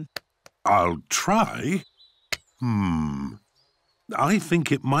him. I'll try. I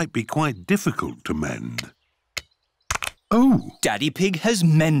think it might be quite difficult to mend. Oh! Daddy Pig has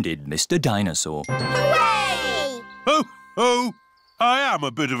mended Mr. Dinosaur. Hooray! Oh! I am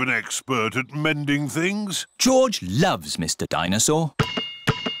a bit of an expert at mending things. George loves Mr. Dinosaur.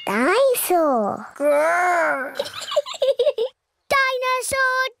 Dinosaur. Grrr.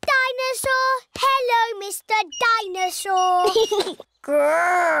 Dinosaur, dinosaur. Hello, Mr. Dinosaur.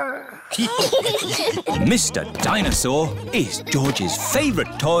 Grrr. Mr. Dinosaur is George's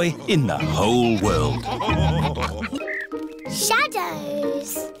favourite toy in the whole world.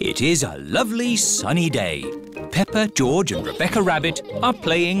 Shadows. It is a lovely sunny day. Peppa, George and Rebecca Rabbit are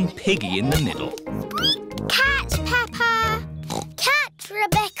playing Piggy in the middle. Catch, Peppa.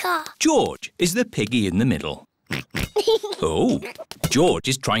 car. George is the piggy in the middle. Oh, George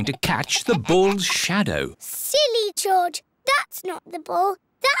is trying to catch the ball's shadow. Silly George, that's not the ball.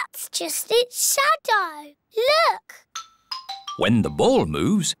 That's just its shadow. Look. When the ball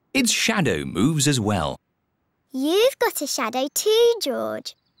moves, its shadow moves as well. You've got a shadow too,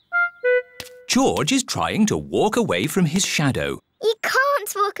 George. George is trying to walk away from his shadow. You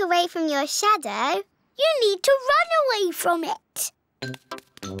can't walk away from your shadow. You need to run away from it.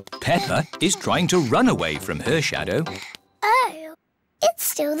 Peppa is trying to run away from her shadow. Oh, it's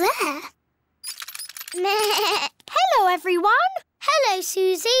still there. Hello, everyone. Hello,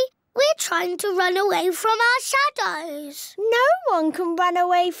 Susie. We're trying to run away from our shadows. No one can run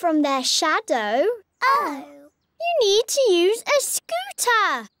away from their shadow. Oh. You need to use a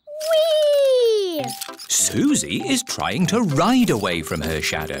scooter. Whee! Susie is trying to ride away from her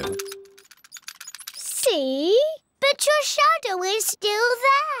shadow. See? But your shadow is still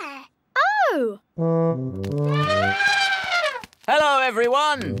there. Oh! Hello,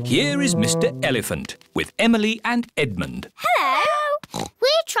 everyone. Here is Mr. Elephant with Emily and Edmund. Hello.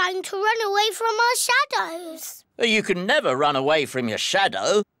 We're trying to run away from our shadows. You can never run away from your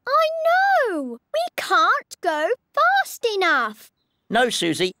shadow. I know. We can't go fast enough. No,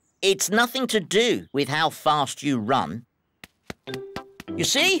 Susie, it's nothing to do with how fast you run. You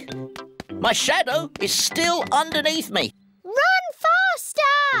see? My shadow is still underneath me. Run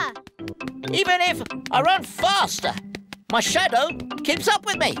faster! Even if I run faster, my shadow keeps up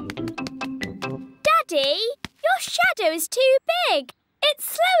with me. Daddy, your shadow is too big. It's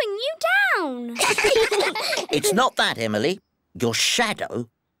slowing you down. It's not that, Emily. Your shadow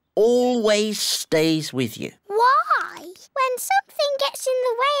always stays with you. Why? When something gets in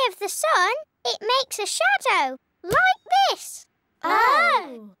the way of the sun, it makes a shadow, like this.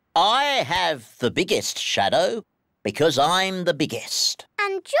 Oh. I have the biggest shadow because I'm the biggest.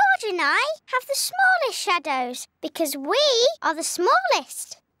 And George and I have the smallest shadows because we are the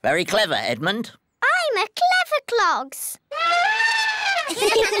smallest. Very clever, Edmund. I'm a clever clogs.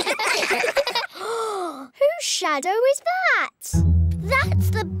 Whose shadow is that? That's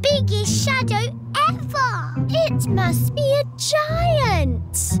the biggest shadow ever. It must be a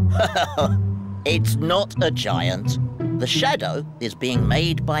giant. It's not a giant. The shadow is being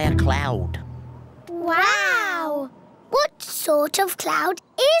made by a cloud. Wow! What sort of cloud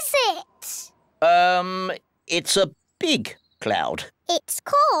is it? It's a big cloud. It's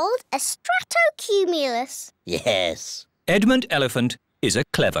called a stratocumulus. Yes. Edmund Elephant is a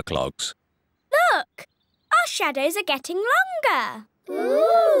clever clogs. Look, our shadows are getting longer.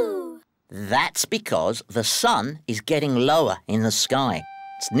 Ooh! That's because the sun is getting lower in the sky.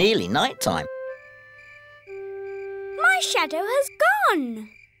 It's nearly night time. My shadow has gone.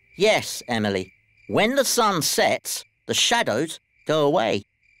 Yes, Emily. When the sun sets, the shadows go away.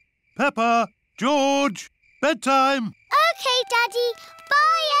 Peppa, George, bedtime. OK, Daddy.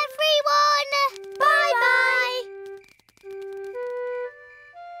 Bye, everyone. Bye-bye.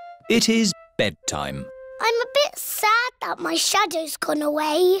 It is bedtime. I'm a bit sad that my shadow's gone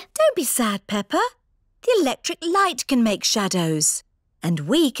away. Don't be sad, Peppa. The electric light can make shadows. And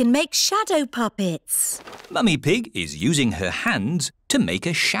we can make shadow puppets. Mummy Pig is using her hands to make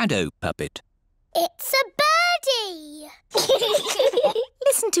a shadow puppet. It's a birdie.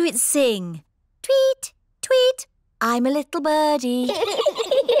 Listen to it sing. Tweet, tweet, I'm a little birdie.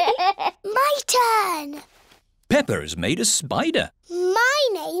 My turn. Peppa has made a spider. My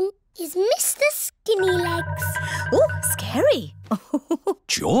name is Mr. Skinny Legs. Oh, scary.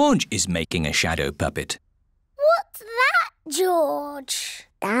 George is making a shadow puppet. What's that, George?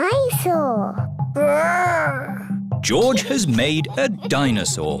 Dinosaur. Brrr. George has made a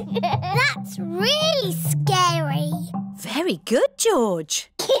dinosaur. That's really scary. Very good,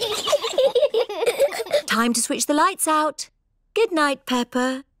 George. Time to switch the lights out. Good night,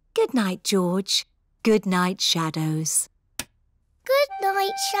 Peppa. Good night, George. Good night, shadows. Good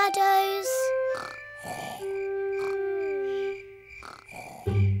night, shadows.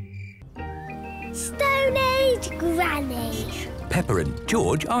 Stone Age Granny. Peppa and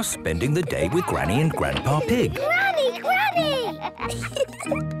George are spending the day with Granny and Grandpa Pig. Granny, Granny!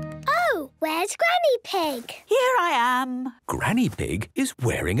 Oh, where's Granny Pig? Here I am. Granny Pig is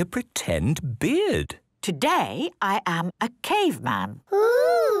wearing a pretend beard. Today I am a caveman.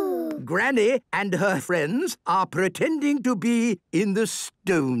 Ooh. Granny and her friends are pretending to be in the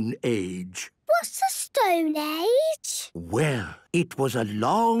Stone Age. What's the Stone Age? Well, it was a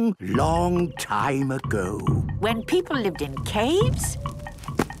long, long time ago. When people lived in caves,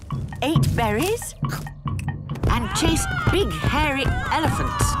 ate berries, and chased big hairy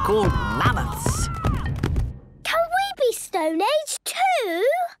elephants called mammoths. Can we be Stone Age too?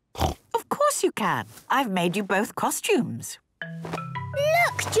 can. I've made you both costumes.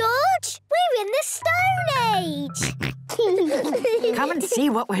 Look, George! We're in the Stone Age! Come and see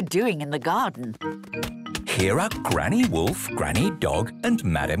what we're doing in the garden. Here are Granny Wolf, Granny Dog and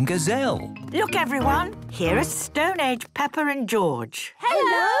Madame Gazelle. Look, everyone. Here are Stone Age Peppa and George.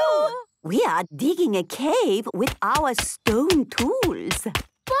 Hello! We are digging a cave with our stone tools.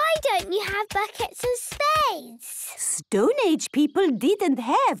 Why don't you have buckets and spades? Stone Age people didn't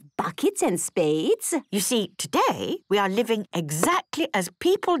have buckets and spades. You see, today we are living exactly as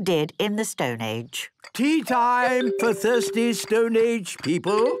people did in the Stone Age. Tea time for thirsty Stone Age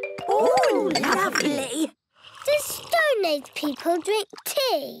people. Oh, lovely. Do Stone Age people drink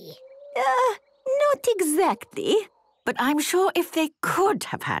tea? Not exactly. But I'm sure if they could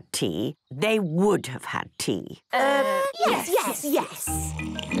have had tea, they would have had tea. Yes.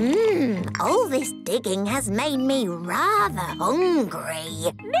 All this digging has made me rather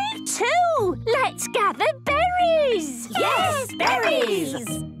hungry. Me too! Let's gather berries! Yes, berries!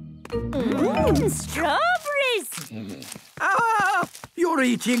 Strawberries! Ah! You're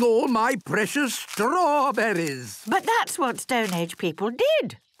eating all my precious strawberries. But that's what Stone Age people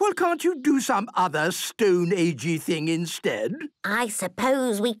did. Well, can't you do some other Stone Agey thing instead? I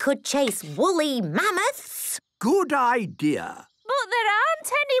suppose we could chase woolly mammoths. Good idea. But there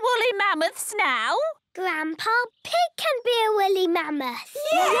aren't any woolly mammoths now. Grandpa Pig can be a woolly mammoth.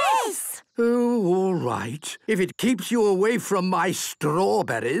 Yes! Oh, all right. If it keeps you away from my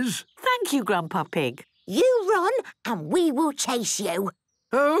strawberries. Thank you, Grandpa Pig. You run and we will chase you.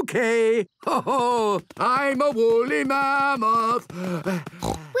 OK. Ho-ho! I'm a woolly mammoth.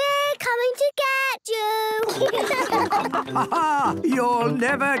 We're coming to get you. Ha-ha! You'll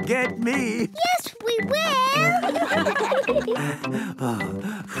never get me. Yes, we will.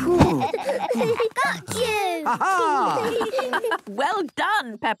 Got you. Ha-ha! Well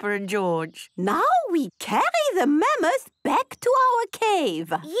done, Peppa and George. Now we carry the mammoth back to our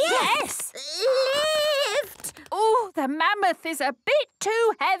cave. Yes. Lift. Oh, the mammoth is a bit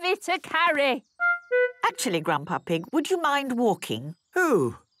too heavy to carry. Actually, Grandpa Pig, would you mind walking?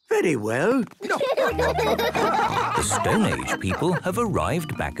 Oh, very well. The Stone Age people have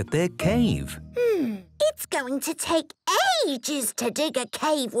arrived back at their cave. It's going to take ages to dig a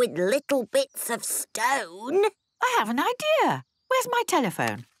cave with little bits of stone. I have an idea. Where's my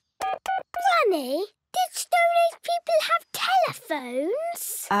telephone? Granny, did Stone Age people have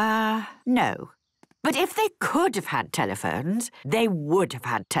telephones? No. But if they could have had telephones, they would have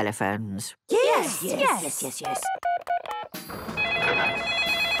had telephones. Yes.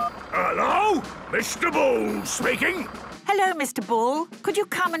 Hello? Mr. Bull speaking. Hello, Mr. Bull. Could you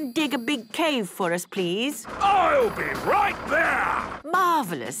come and dig a big cave for us, please? I'll be right there.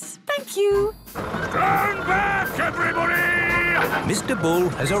 Marvellous. Thank you. Stand back, everybody! Mr. Bull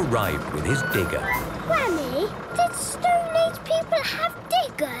has arrived with his digger. Granny, did Stone Age people have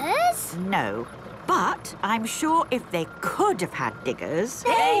diggers? No. But I'm sure if they could have had diggers...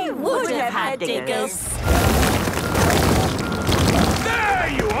 They would have had diggers. There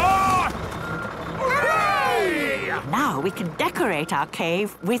you are! Hooray! Now we can decorate our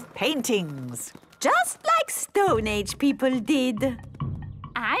cave with paintings. Just like Stone Age people did.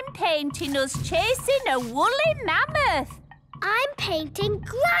 I'm painting us chasing a woolly mammoth. I'm painting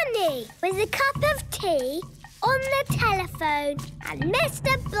Granny with a cup of tea on the telephone and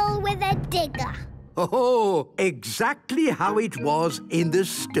Mr. Bull with a digger. Oh, exactly how it was in the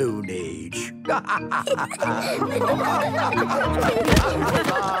Stone Age.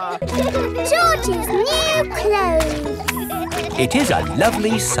 George's new clothes. It is a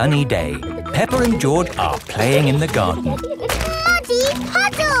lovely sunny day. Peppa and George are playing in the garden. Muddy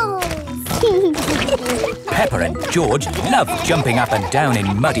puddles. Peppa and George love jumping up and down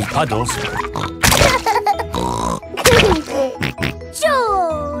in muddy puddles.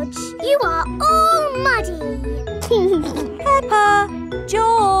 George, you are all muddy. Peppa,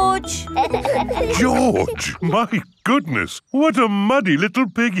 George. George, my goodness, what a muddy little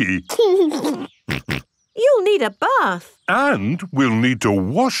piggy. You'll need a bath. And we'll need to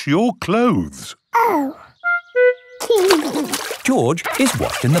wash your clothes. Oh. George is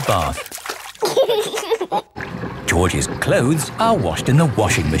washed in the bath. George's clothes are washed in the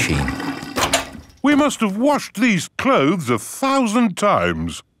washing machine. We must have washed these clothes 1,000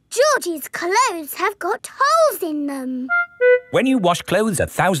 times. George's clothes have got holes in them. When you wash clothes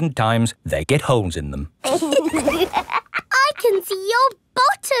 1,000 times, they get holes in them. I can see your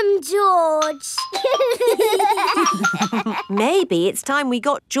bottom, George. Maybe it's time we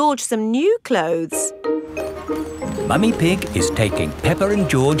got George some new clothes. Mummy Pig is taking Peppa and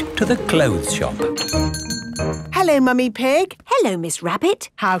George to the clothes shop. Hello, Mummy Pig. Hello, Miss Rabbit.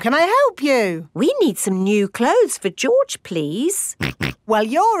 How can I help you? We need some new clothes for George, please. Well,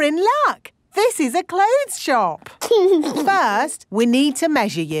 you're in luck. This is a clothes shop. First, we need to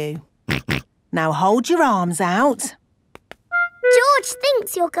measure you. Now hold your arms out. George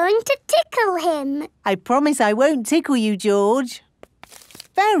thinks you're going to tickle him. I promise I won't tickle you, George.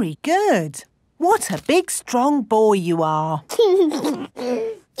 Very good. What a big, strong boy you are.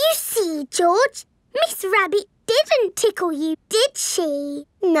 You see, George, Miss Rabbit didn't tickle you, did she?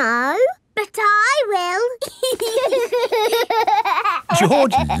 No, but I will.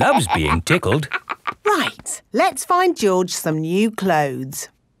 George loves being tickled. Right, let's find George some new clothes.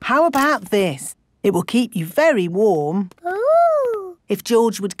 How about this? It will keep you very warm. Ooh. If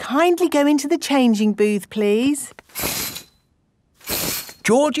George would kindly go into the changing booth, please.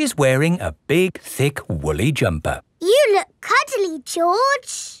 George is wearing a big, thick, woolly jumper. You look cuddly,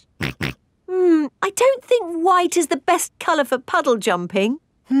 George. I don't think white is the best colour for puddle jumping.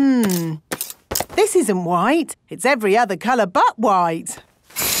 This isn't white. It's every other colour but white.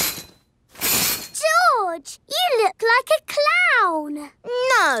 George, you look like a clown.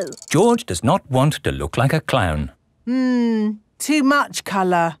 No. George does not want to look like a clown. Too much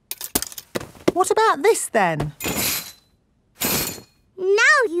colour. What about this then?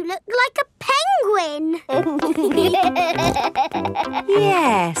 Now you look like a penguin.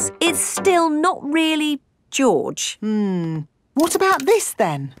 Yes, it's still not really George. What about this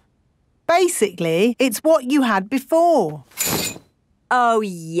then? Basically, it's what you had before. Oh,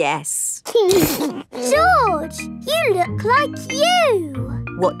 yes. George, you look like you.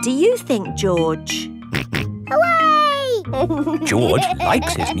 What do you think, George? Hooray! George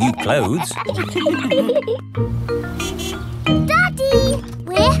likes his new clothes. Daddy,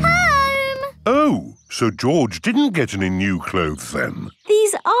 we're home. Oh, so George didn't get any new clothes then?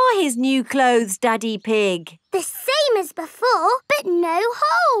 These are his new clothes, Daddy Pig. The same as before, but no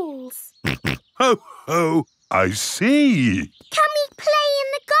holes. Ho, ho, I see. Can we play in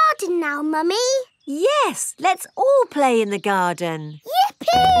the garden now, Mummy? Yes, let's all play in the garden.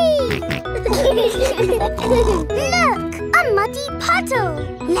 Yippee! Look, a muddy puddle.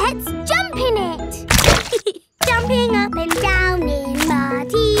 Let's jump in it. Jumping up and down in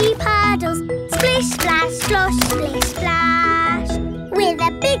muddy puddles. Splish, splash, slosh, splish, splash. With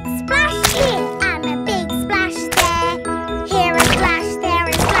a big splash here and a big splash there. Here a splash, there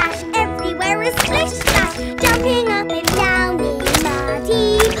a splash, everywhere a splish, splash. Jumping up and down in muddy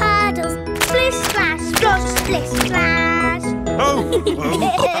puddles. Splish, splash, slosh, splish, splash.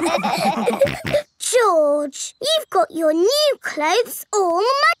 George, you've got your new clothes all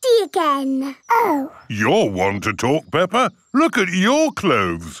muddy again. Oh. You're one to talk, Peppa. Look at your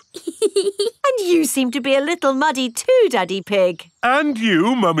clothes. And you seem to be a little muddy too, Daddy Pig. And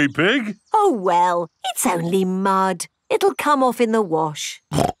you, Mummy Pig. Oh, well, it's only mud. It'll come off in the wash.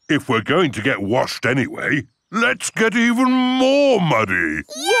 If we're going to get washed anyway, let's get even more muddy.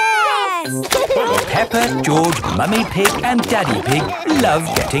 Yes! Peppa, George, Mummy Pig and Daddy Pig love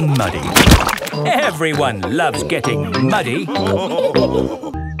getting muddy. Everyone loves getting muddy. Madame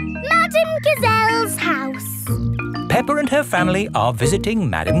Gazelle's house. Peppa and her family are visiting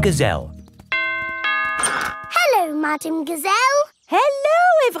Madame Gazelle. Hello, Madame Gazelle. Hello,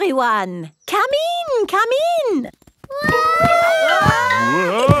 everyone. Come in, come in. Whoa!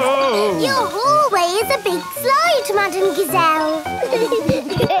 Your hallway is a big slide, Madame Gazelle.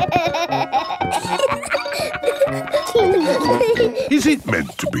 Is it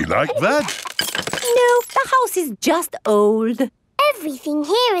meant to be like that? No, the house is just old. Everything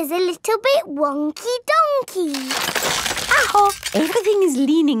here is a little bit wonky-donkey. Aha! Everything is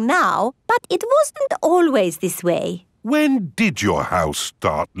leaning now, but it wasn't always this way. When did your house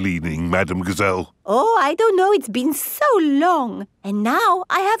start leaning, Madame Gazelle? Oh, I don't know. It's been so long. And now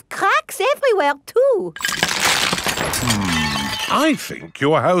I have cracks everywhere too. I think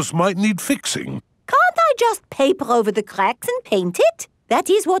your house might need fixing. Can't I just paper over the cracks and paint it? That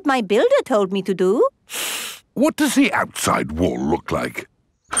is what my builder told me to do. What does the outside wall look like?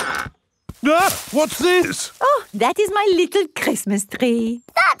 Ah, what's this? Oh, that is my little Christmas tree.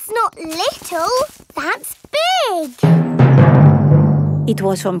 That's not little, that's big. It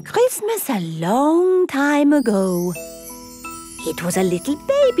was from Christmas a long time ago. It was a little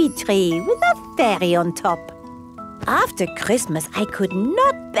baby tree with a fairy on top. After Christmas, I could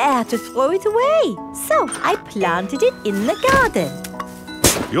not bear to throw it away, so I planted it in the garden.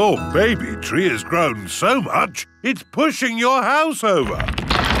 Your baby tree has grown so much, it's pushing your house over.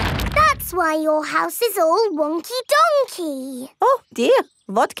 That's why your house is all wonky-donkey. Oh, dear.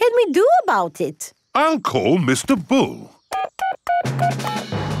 What can we do about it? I'll call Mr. Bull.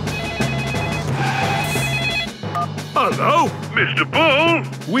 Hello, Mr.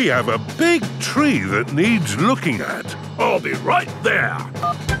 Bull. We have a big tree that needs looking at. I'll be right there.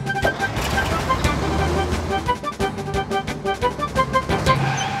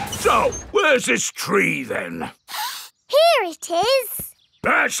 So, where's this tree then? Here it is.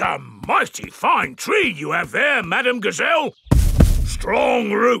 That's a mighty fine tree you have there, Madam Gazelle.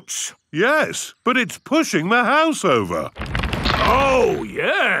 Strong roots. Yes, but it's pushing the house over. Oh,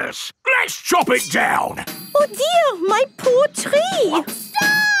 yes. Let's chop it down. Oh dear, my poor tree!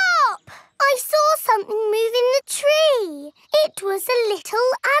 Stop! I saw something move in the tree. It was a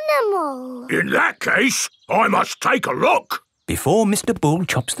little animal. In that case, I must take a look. Before Mr. Bull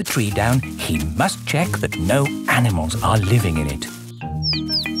chops the tree down, he must check that no animals are living in it.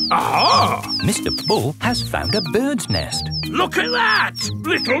 Aha! Mr. Bull has found a bird's nest. Look at that!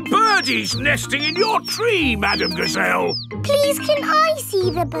 Little birdies nesting in your tree, Madam Gazelle. Please, can I see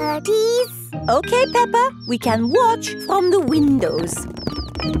the birdies? OK, Peppa, we can watch from the windows.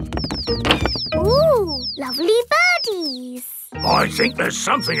 Ooh, lovely birdies. I think there's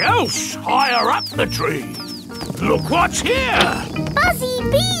something else higher up the tree. Look what's here! Buzzy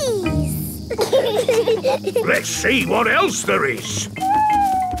bees! Let's see what else there is.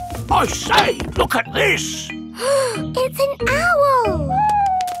 I say, look at this! It's an owl!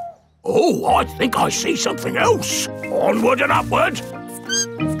 Oh, I think I see something else. Onward and upward.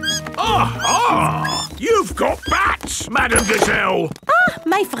 Aha! You've got bats, Madam Gazelle. Ah,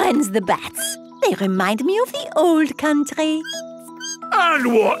 my friends the bats. They remind me of the old country.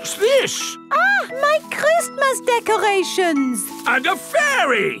 And what's this? Ah, my Christmas decorations. And a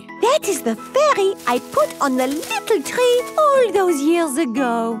fairy. That is the fairy I put on the little tree all those years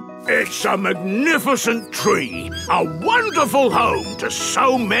ago. It's a magnificent tree, a wonderful home to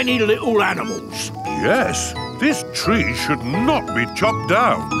so many little animals. Yes, this tree should not be chopped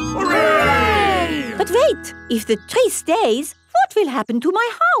down. Hooray! But wait, if the tree stays, what will happen to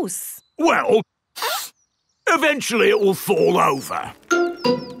my house? Well, eventually it will fall over.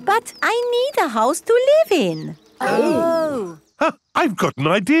 But I need a house to live in. Oh. I've got an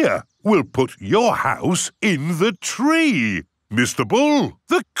idea. We'll put your house in the tree. Mr. Bull,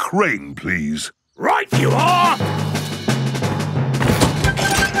 the crane, please. Right you are!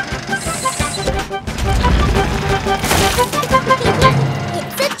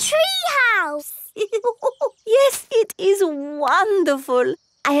 It's a tree house! Yes, it is wonderful.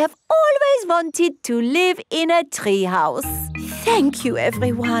 I have always wanted to live in a tree house. Thank you,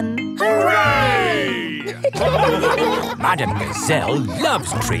 everyone. Hooray! Madam Gazelle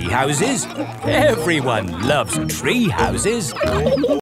loves tree houses. Everyone loves tree houses.